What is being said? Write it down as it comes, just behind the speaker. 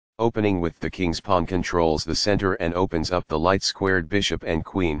Opening with the king's pawn controls the center and opens up the light-squared bishop and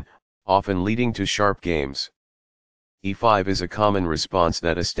queen, often leading to sharp games. e5 is a common response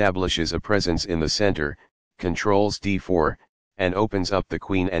that establishes a presence in the center, controls d4, and opens up the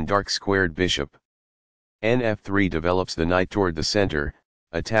queen and dark-squared bishop. Nf3 develops the knight toward the center,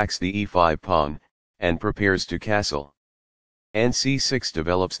 attacks the e5 pawn, and prepares to castle. Nc6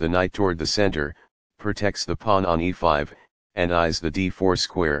 develops the knight toward the center, protects the pawn on e5, and eyes the d4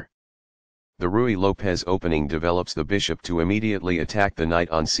 square. The Ruy-Lopez opening develops the bishop to immediately attack the knight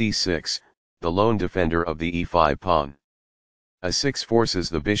on c6, the lone defender of the e5 pawn. a6 forces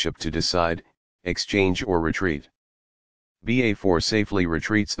the bishop to decide, exchange or retreat. ba4 safely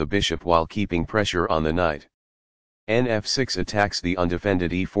retreats the bishop while keeping pressure on the knight. Nf6 attacks the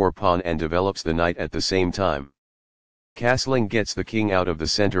undefended e4 pawn and develops the knight at the same time. Castling gets the king out of the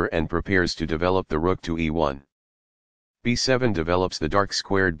center and prepares to develop the rook to e1. b7 develops the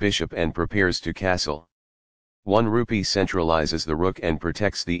dark-squared bishop and prepares to castle. 1 rupee centralizes the rook and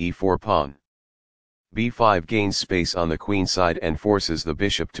protects the e4 pawn. b5 gains space on the queen side and forces the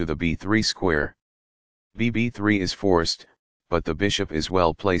bishop to the b3 square. bb3 is forced, but the bishop is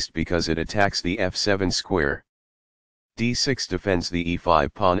well placed because it attacks the f7 square. d6 defends the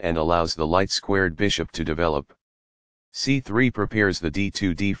e5 pawn and allows the light-squared bishop to develop. c3 prepares the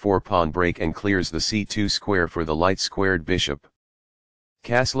d2-d4 pawn break and clears the c2 square for the light-squared bishop.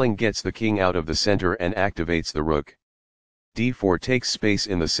 Castling gets the king out of the center and activates the rook. d4 takes space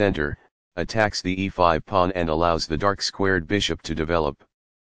in the center, attacks the e5 pawn and allows the dark-squared bishop to develop.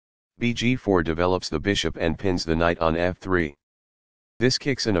 bg4 develops the bishop and pins the knight on f3. This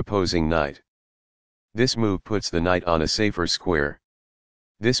kicks an opposing knight. This move puts the knight on a safer square.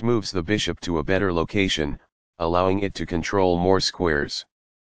 This moves the bishop to a better location, allowing it to control more squares.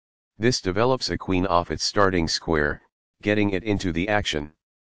 This develops a queen off its starting square, getting it into the action.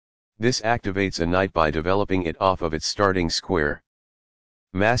 This activates a knight by developing it off of its starting square.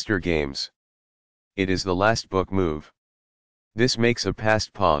 Master games. It is the last book move. This makes a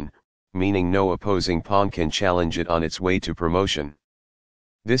passed pawn, meaning no opposing pawn can challenge it on its way to promotion.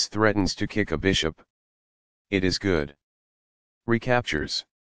 This threatens to kick a bishop. It is good. Recaptures.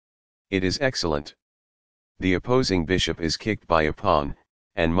 It is excellent. The opposing bishop is kicked by a pawn,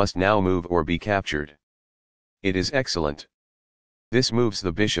 and must now move or be captured. It is excellent. This moves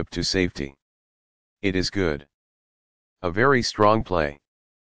the bishop to safety. It is good. A very strong play.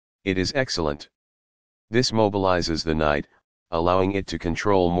 It is excellent. This mobilizes the knight, allowing it to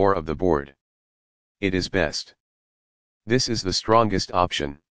control more of the board. It is best. This is the strongest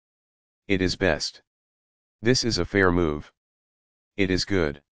option. It is best. This is a fair move. It is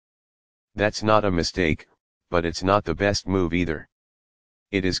good. That's not a mistake, but it's not the best move either.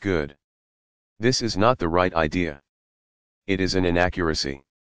 It is good. This is not the right idea. It is an inaccuracy.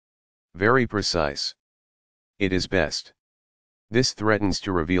 Very precise. It is best. This threatens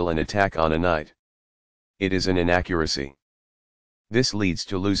to reveal an attack on a knight. It is an inaccuracy. This leads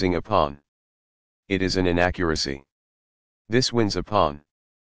to losing a pawn. It is an inaccuracy. This wins a pawn.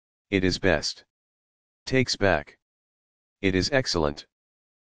 It is best. Takes back. It is excellent.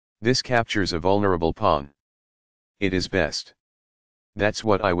 This captures a vulnerable pawn. It is best. That's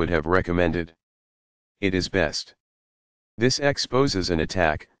what I would have recommended. It is best. This exposes an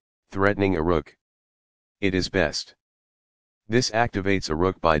attack, threatening a rook. It is best. This activates a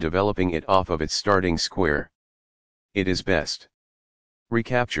rook by developing it off of its starting square. It is best.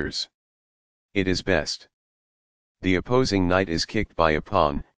 Recaptures. It is best. The opposing knight is kicked by a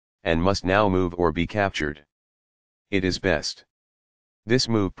pawn, and must now move or be captured. It is best. This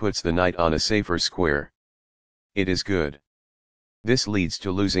move puts the knight on a safer square. It is good. This leads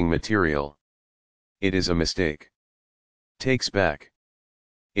to losing material. It is a mistake. Takes back.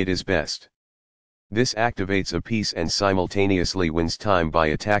 It is best. This activates a piece and simultaneously wins time by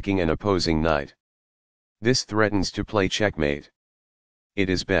attacking an opposing knight. This threatens to play checkmate. It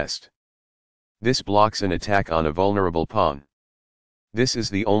is best. This blocks an attack on a vulnerable pawn. This is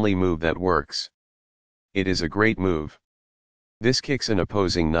the only move that works. It is a great move. This kicks an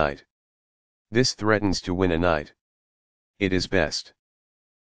opposing knight. This threatens to win a knight. It is best.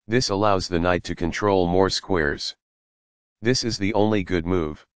 This allows the knight to control more squares. This is the only good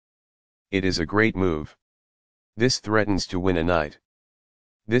move. It is a great move. This threatens to win a knight.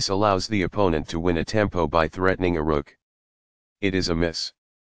 This allows the opponent to win a tempo by threatening a rook. It is a miss.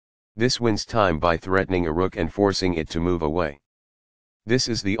 This wins time by threatening a rook and forcing it to move away. This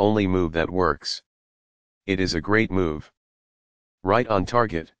is the only move that works. It is a great move. Right on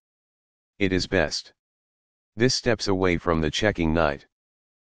target. It is best. This steps away from the checking knight.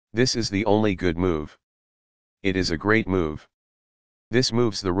 This is the only good move. It is a great move. This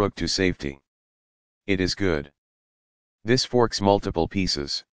moves the rook to safety. It is good. This forks multiple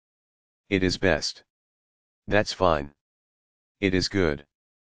pieces. It is best. That's fine. It is good.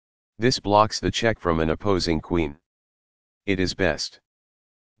 This blocks the check from an opposing queen. It is best.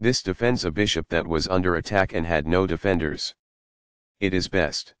 This defends a bishop that was under attack and had no defenders. It is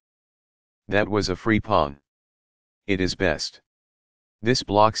best. That was a free pawn. It is best. This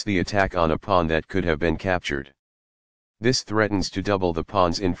blocks the attack on a pawn that could have been captured. This threatens to double the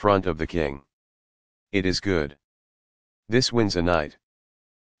pawns in front of the king. It is good. This wins a knight.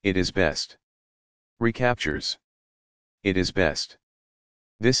 It is best. Recaptures. It is best.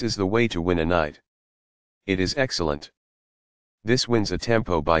 This is the way to win a knight. It is excellent. This wins a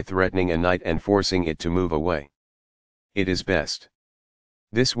tempo by threatening a knight and forcing it to move away. It is best.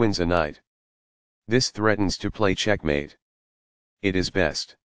 This wins a knight. This threatens to play checkmate. It is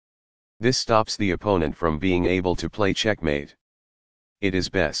best. This stops the opponent from being able to play checkmate. It is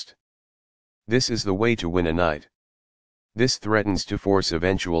best. This is the way to win a knight. This threatens to force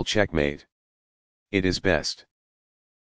eventual checkmate. It is best.